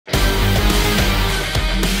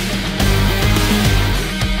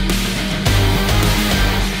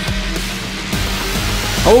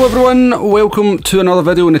Hello everyone, welcome to another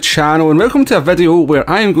video on the channel, and welcome to a video where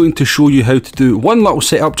I am going to show you how to do one little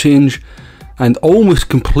setup change and almost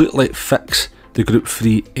completely fix the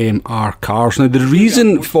Gr3 MR cars. Now the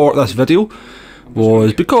reason for this video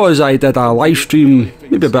was because I did a live stream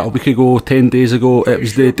maybe about a week ago, 10 days ago. It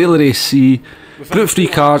was the Daily Race C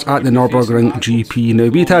Gr3 cars at the Nürburgring GP. Now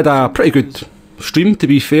we'd had a pretty good stream, to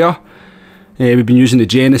be fair. We've been using the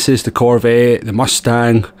Genesis, the Corvette, the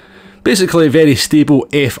Mustang. Basically very stable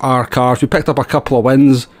FR cars. We picked up a couple of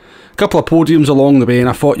wins, a couple of podiums along the way, and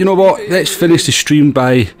I thought, you know what, let's finish the stream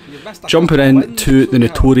by jumping into the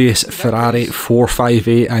notorious Ferrari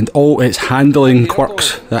 458 and all its handling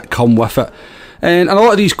quirks that come with it. And a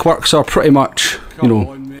lot of these quirks are pretty much, you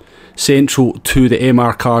know, central to the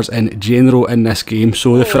MR cars in general in this game.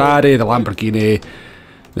 So the Ferrari, the Lamborghini,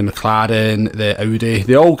 the McLaren, the Audi,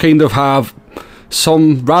 they all kind of have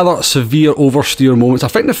some rather severe oversteer moments. I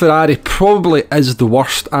think the Ferrari probably is the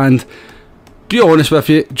worst, and be honest with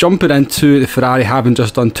you, jumping into the Ferrari having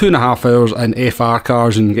just done 2.5 hours in FR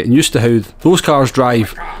cars and getting used to how those cars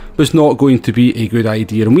drive was not going to be a good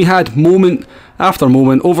idea. And we had moment after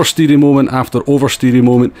moment, oversteering moment after oversteering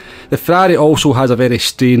moment. The Ferrari also has a very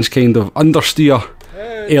strange kind of understeer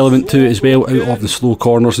element to it as well, out of the slow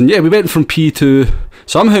corners. And yeah, we went from P2,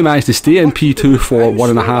 somehow managed to stay in P2 for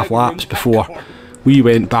 1.5 laps before we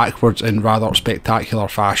went backwards in rather spectacular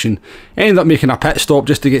fashion. Ended up making a pit stop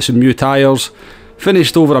just to get some new tyres.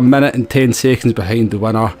 Finished over 1 minute and 10 seconds behind the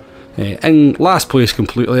winner, in last place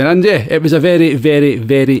completely. And yeah, it was a very, very,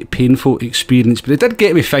 very painful experience. But it did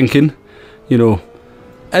get me thinking, you know,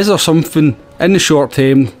 is there something in the short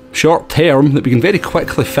term that we can very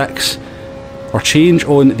quickly fix or change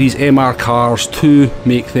on these MR cars to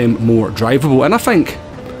make them more drivable? And I think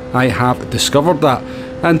I have discovered that.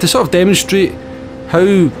 And to sort of demonstrate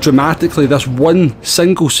how dramatically this one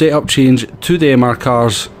single setup change to the MR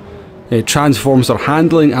cars transforms their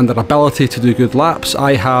handling and their ability to do good laps,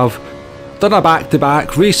 I have done a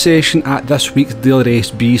back-to-back race session at this week's Daily Race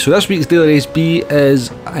B. So this week's Daily Race B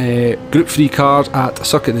is Gr3 cars at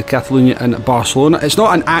Circuit de Catalunya in Barcelona. It's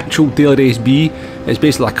not an actual Daily Race B, it's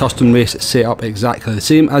basically a custom race set up exactly the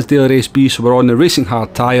same as Daily Race B. So we're on the racing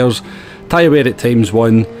hard tyres, tyre wear at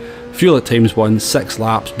 ×1, fuel at ×1, 6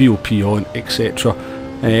 laps, BOP on, etc.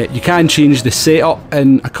 You can change the setup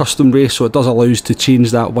in a custom race, so it does allow us to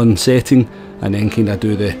change that one setting and then kind of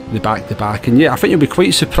do the back-to-back. And yeah, I think you'll be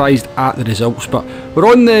quite surprised at the results. But we're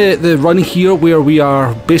on the run here where we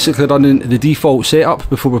are basically running the default setup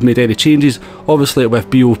before we've made any changes, obviously with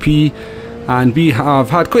BOP, and we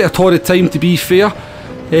have had quite a torrid time, to be fair.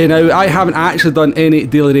 Now, I haven't actually done any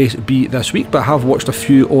Daily Race B this week, but I have watched a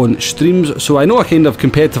few on streams, so I know a kind of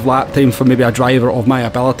competitive lap time for maybe a driver of my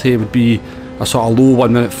ability would be a sort of low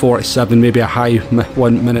 1 minute 47, maybe a high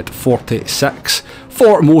 1 minute 46.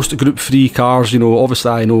 For most Gr3 cars, you know,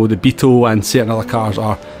 obviously I know the Beetle and certain other cars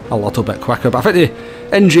are a little bit quicker, but I think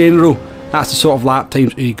in general, that's the sort of lap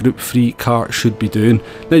times a Gr3 car should be doing.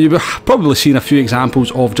 Now, you've probably seen a few examples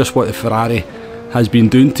of just what the Ferrari has been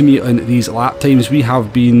doing to me on these lap times. We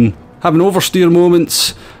have been having oversteer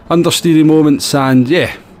moments, understeering moments, and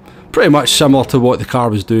yeah, pretty much similar to what the car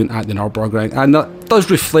was doing at the Nürburgring, and that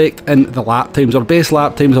does reflect in the lap times. Our best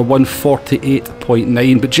lap times are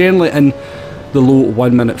 1:48.9, but generally in the low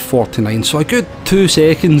 1 minute 49, so a good 2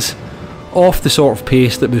 seconds off the sort of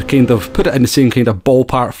pace that would kind of put it in the same kind of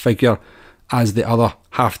ballpark figure as the other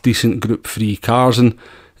half decent Gr3 cars. And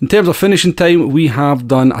in terms of finishing time, we have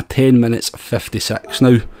done a 10 minutes 56.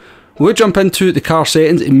 Now, we'll jump into the car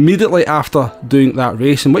settings immediately after doing that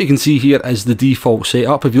race, and what you can see here is the default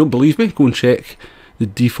setup. If you don't believe me, go and check the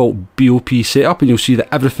default BOP setup and you'll see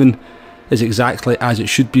that everything is exactly as it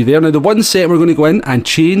should be there. Now, the one setting we're going to go in and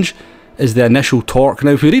change is the initial torque.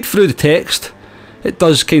 Now, if we read through the text, it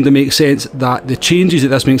does kind of make sense that the changes that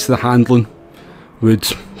this makes to the handling would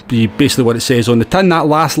be basically what it says on the tin. That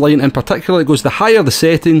last line in particular, it goes, the higher the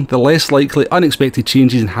setting, the less likely unexpected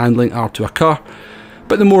changes in handling are to occur,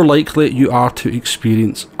 but the more likely you are to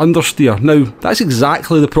experience understeer. Now, that's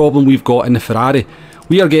exactly the problem we've got in the Ferrari.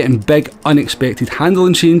 We are getting big unexpected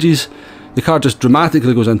handling changes. The car just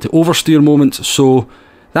dramatically goes into oversteer moments, so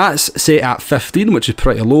that's set at 15, which is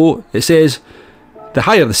pretty low. It says the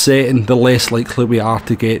higher the setting, the less likely we are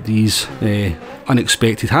to get these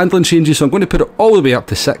unexpected handling changes. So I'm going to put it all the way up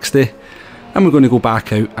to 60, and we're going to go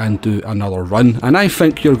back out and do another run. And I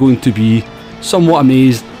think you're going to be somewhat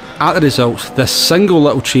amazed at the results this single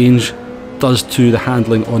little change does to the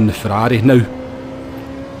handling on the Ferrari. Now,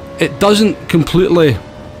 it doesn't completely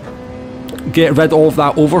get rid of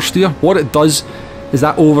that oversteer. What it does is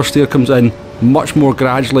that oversteer comes in much more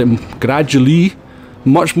gradually,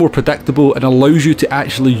 much more predictable, and allows you to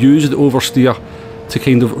actually use the oversteer to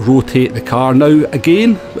kind of rotate the car. Now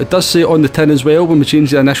again, it does say on the tin as well, when we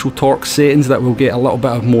change the initial torque settings, that we'll get a little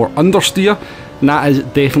bit of more understeer, and that is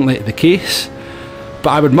definitely the case.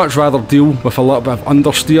 But I would much rather deal with a little bit of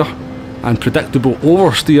understeer and predictable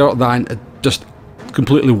oversteer than just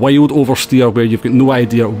completely wild oversteer where you've got no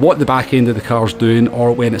idea what the back end of the car's doing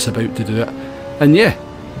or when it's about to do it. And yeah,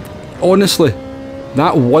 honestly,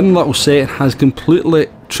 that one little setting has completely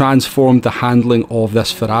transformed the handling of this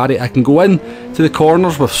Ferrari. I can go in to the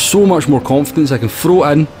corners with so much more confidence. I can throw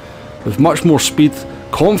it in with much more speed,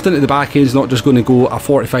 confident that the back end's not just going to go a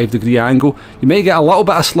 45-degree angle. You may get a little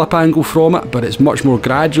bit of slip angle from it, but it's much more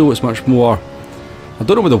gradual, it's much more... I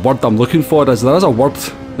don't know what the word I'm looking for is. There is a word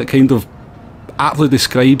that kind of aptly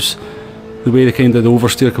describes the way the kind of the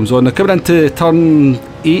oversteer comes on. Now coming into turn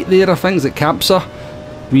 8 there, I think, is it Capsa?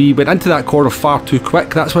 We went into that corner far too quick,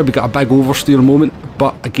 that's why we got a big oversteer moment.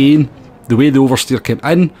 But again, the way the oversteer came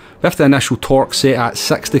in, with the initial torque set at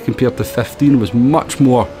 60 compared to 15, was much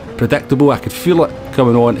more predictable. I could feel it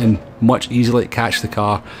coming on and much easily catch the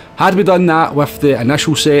car. Had we done that with the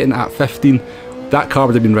initial setting at 15, that car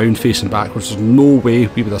would have been round facing backwards. There's no way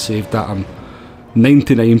we would have saved that. I'm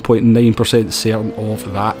 99.9% certain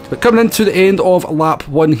of that. But coming into the end of lap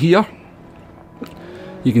 1 here,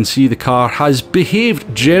 you can see the car has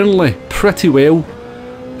behaved generally pretty well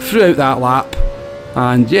throughout that lap,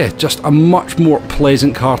 and yeah, just a much more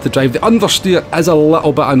pleasant car to drive. The understeer is a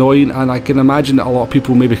little bit annoying, and I can imagine that a lot of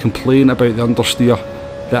people maybe complain about the understeer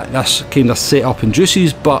that this kind of setup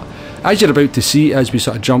induces, but as you're about to see as we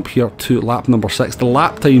sort of jump here to lap number 6, the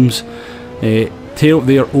lap times tell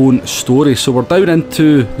their own story. So we're down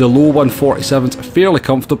into the low 147s fairly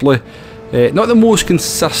comfortably. Not the most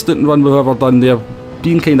consistent run we've ever done there.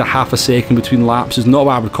 Being kind of half a second between laps is not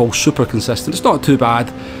what I would call super consistent. It's not too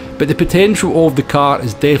bad, but the potential of the car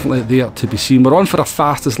is definitely there to be seen. We're on for a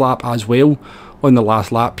fastest lap as well on the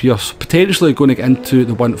last lap here, so potentially going to get into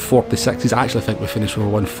the 146s. I actually think we finished with a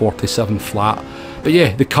 147 flat. But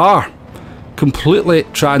yeah, the car completely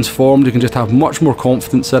transformed. You can just have much more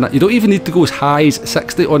confidence in it. You don't even need to go as high as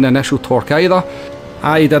 60 on the initial torque either.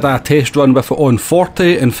 I did a test run with it on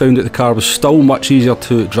 40 and found that the car was still much easier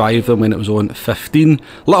to drive than when it was on 15. A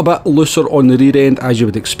little bit looser on the rear end as you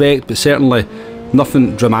would expect, but certainly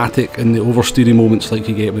nothing dramatic in the oversteering moments like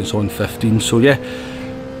you get when it's on 15. So yeah,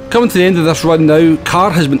 coming to the end of this run now, car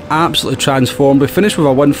has been absolutely transformed. We finished with a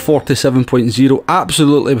 147.0,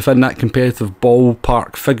 absolutely within that competitive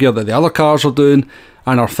ballpark figure that the other cars are doing,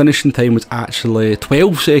 and our finishing time was actually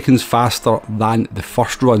 12 seconds faster than the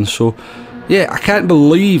first run. So yeah, I can't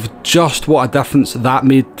believe just what a difference that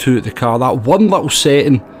made to the car. That one little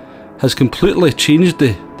setting has completely changed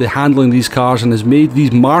the handling of these cars and has made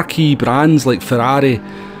these marquee brands like Ferrari,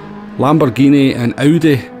 Lamborghini and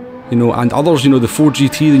Audi, you know, and others, you know, the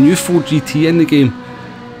 4GT, the new 4GT in the game,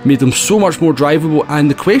 made them so much more drivable. And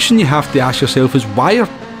the question you have to ask yourself is, why are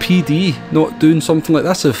PD not doing something like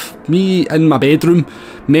this? If me in my bedroom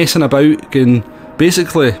messing about can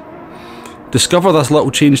basically discover this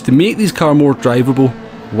little change to make these cars more drivable,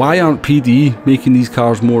 why aren't PD making these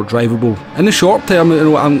cars more drivable? In the short term, you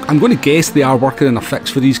know, I'm going to guess they are working on a fix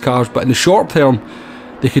for these cars, but in the short term,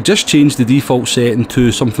 they could just change the default setting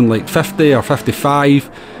to something like 50 or 55,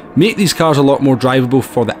 make these cars a lot more drivable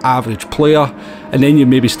for the average player, and then you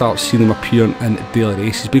maybe start seeing them appearing in daily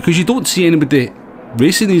races, because you don't see anybody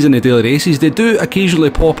racing these in the daily races. They do occasionally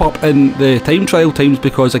pop up in the time trial times,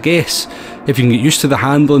 because I guess if you can get used to the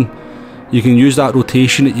handling, you can use that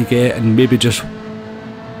rotation that you get and maybe just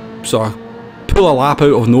sort of pull a lap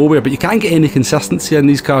out of nowhere, but you can't get any consistency in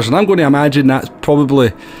these cars, and I'm going to imagine that's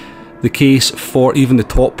probably the case for even the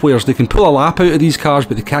top players. They can pull a lap out of these cars,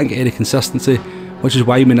 but they can't get any consistency, which is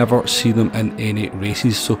why we never see them in any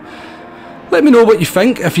races. So let me know what you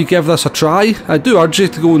think if you give this a try. I do urge you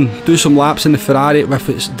to go and do some laps in the Ferrari with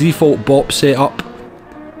its default bop setup,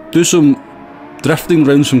 do some drifting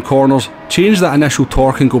around some corners, change that initial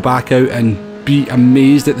torque and go back out and be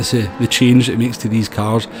amazed at the change it makes to these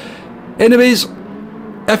cars. Anyways,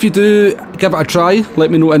 if you do give it a try,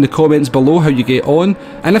 let me know in the comments below how you get on,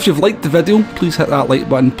 and if you've liked the video, please hit that like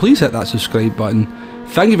button, please hit that subscribe button.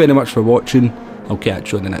 Thank you very much for watching. I'll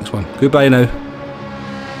catch you on the next one. Goodbye now.